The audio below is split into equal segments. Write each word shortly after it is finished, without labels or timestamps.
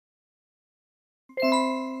Mario!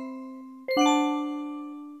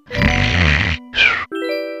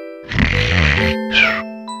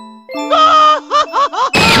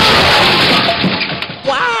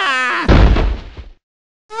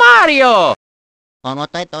 I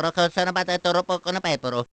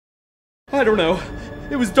don't know.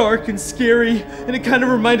 It was dark and scary, and it kind of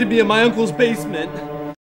reminded me of my uncle's basement.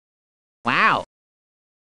 Wow.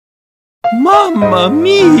 Mamma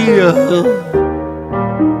mia!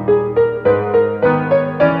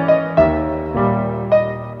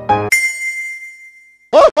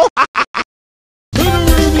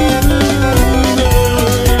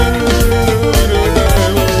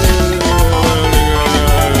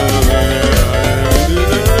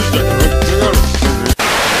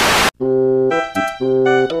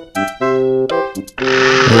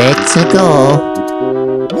 Let's go.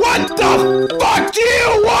 What the fuck do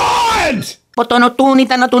you want? Potono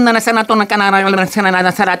tunita na tunna na sanato na kanara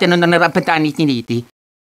na sarate no na rapetani tiniti.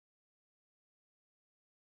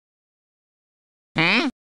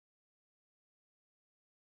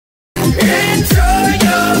 Enjoy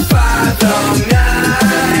your final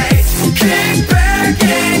night. Kick back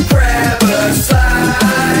and grab a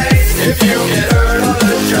slice. If you get hurt on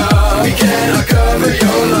the job, we cannot cover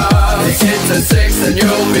your loss. Get to 6 and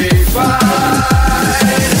you'll be fine.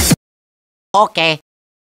 Okay.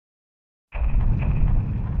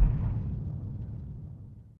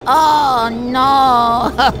 Oh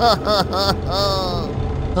no!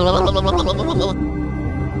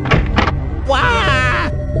 Wow!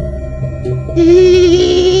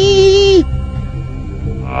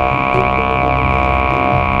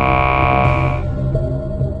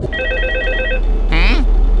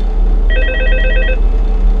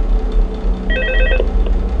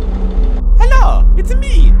 Hello, it's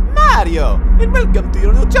me, Mario, and welcome to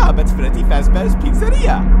your new job at Freddy Fazbear's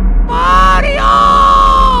Pizzeria. Mario!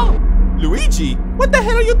 Luigi, what the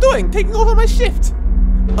hell are you doing, taking over my shift?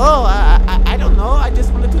 Oh, I don't know. I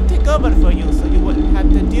just wanted to take over for you so you wouldn't have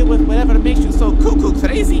to deal with whatever makes you so cuckoo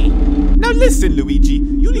crazy. Now listen, Luigi,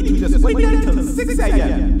 you need to just wait until 6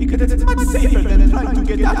 a.m. because it's much safer than trying to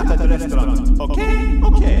get out of the restaurant. Okay?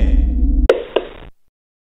 Okay.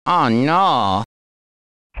 Oh no!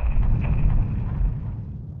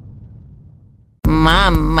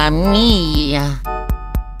 Mamma mia!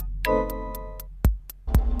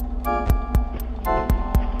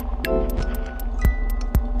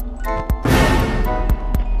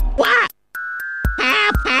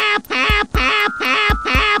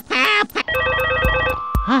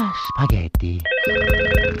 Spaghetti.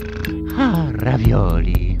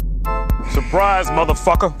 Ravioli. Surprise,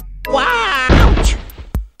 motherfucker! Wow!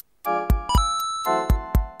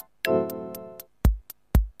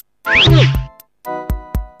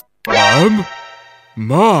 Mom?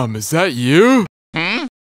 Mom, is that you? Huh?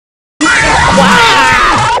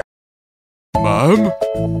 Mom?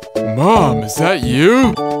 Mom, is that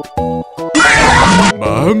you?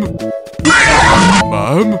 Mom?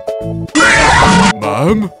 Mom?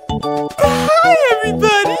 Mom? Hi,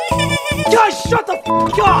 everybody! Guys, shut the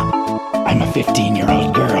fuck up! I'm a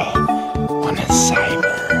 15-year-old girl on a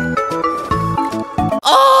cyber.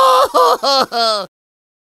 Oh!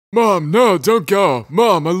 Mom, no, don't go.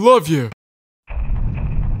 Mom, I love you.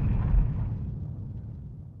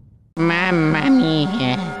 Mamma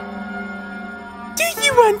mia! Do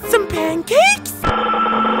you want some pancakes?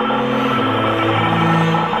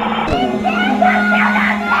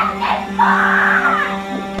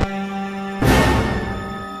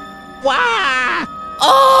 Wow!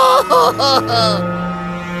 Oh!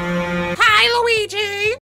 Hi,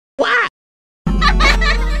 Luigi! What?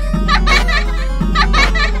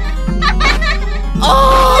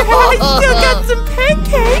 Oh! I still got some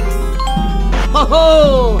pancakes!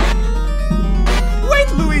 Oh! Wait,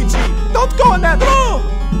 Luigi! Don't go in that room!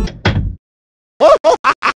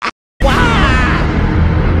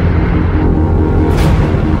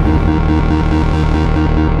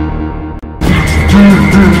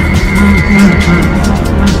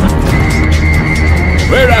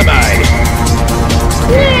 Where am I?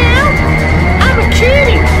 Yeah, I'm a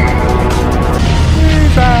kitty!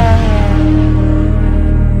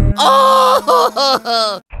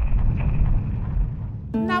 Oh!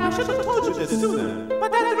 Now, I should have told you this sooner,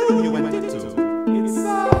 but that room you went into, it's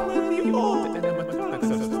really old and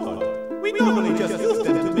animatronics are stored. We normally just use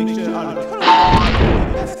them to make sure our current are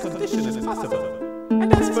in the best condition as possible.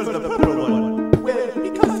 And as for the purple one, well,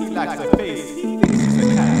 because he lacks a face, he thinks he's a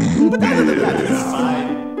cat. But other than that, he's fine.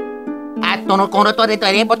 At tunukunot to rito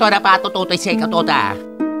rin po to na patututoy sa ikatoda.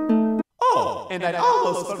 Oh, and I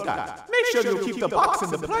almost forgot. Make sure you keep the box in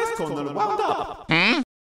the prize corner wound up. Huh?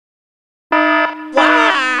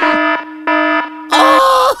 Wow!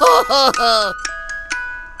 Oh.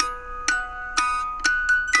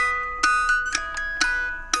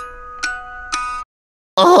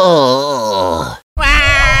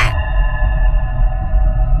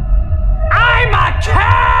 I'm a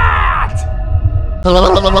cat!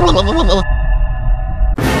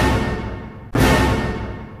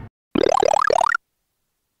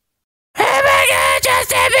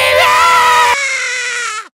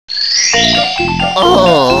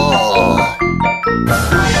 Oh.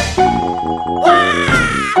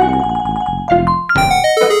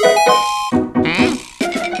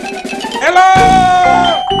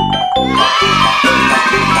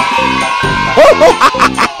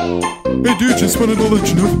 Hey dude, just wanted to let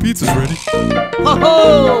you know the pizza's ready.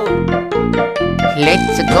 Ho-ho!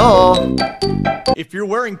 Let's go. If you're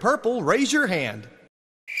wearing purple, raise your hand.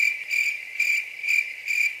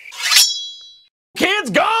 Kid's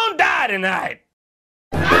gon' die tonight!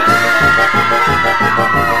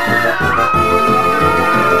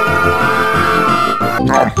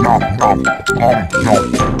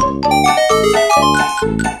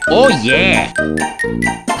 Oh yeah.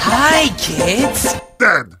 Hi, kids!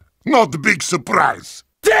 Dead. Not the big surprise.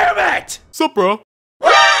 Damn it! Sup, bro?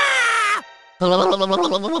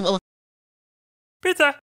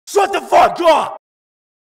 Pizza! Shut the fuck up!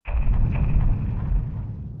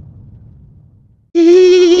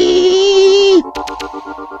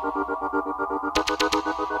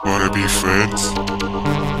 Wanna be friends?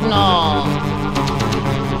 No.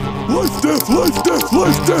 Life, death, life, death,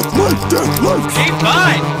 life, death, life, death, life. Keep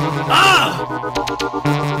fine! Ah!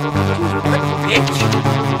 Bitch!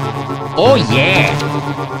 Oh yeah.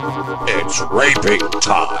 It's raping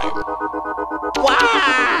time.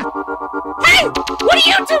 Wow. Hey! What are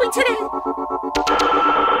you doing today?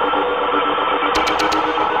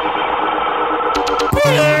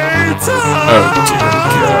 Oh dear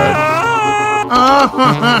God.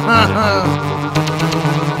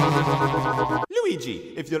 Luigi,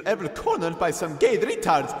 if you're ever cornered by some gay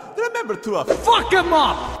retards, remember to Fuck him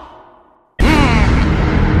up!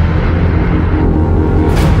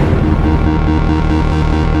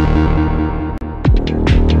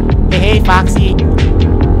 Hey, Foxy.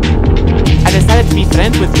 I decided to be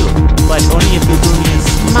friends with you, but only if you do me a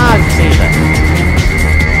small favor.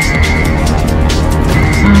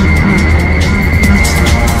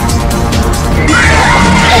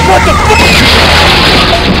 What the fuck?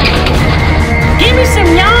 Give me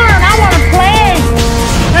some yarn, I wanna play!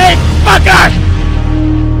 Hey, fucker!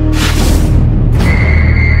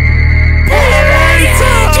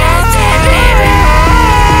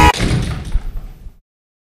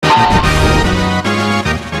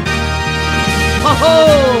 Ho-ho!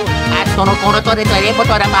 At kono-kono to rin mo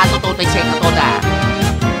to na matututoy sa ito to da.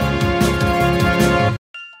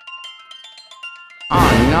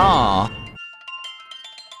 Oh no!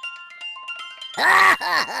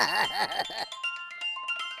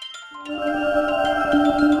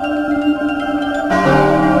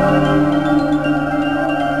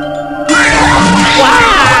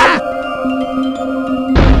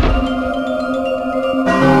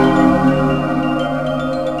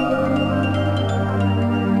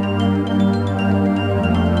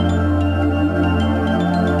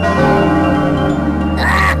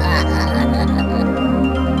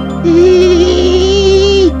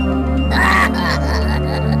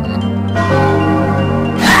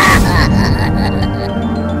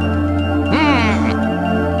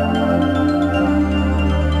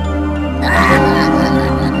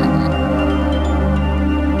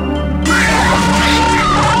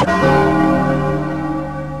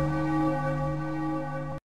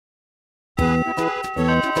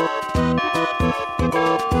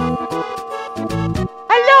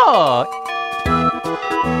 Hello!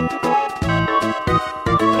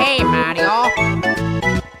 Hey, Mario!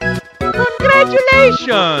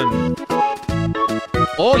 Congratulations!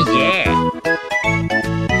 Oh yeah!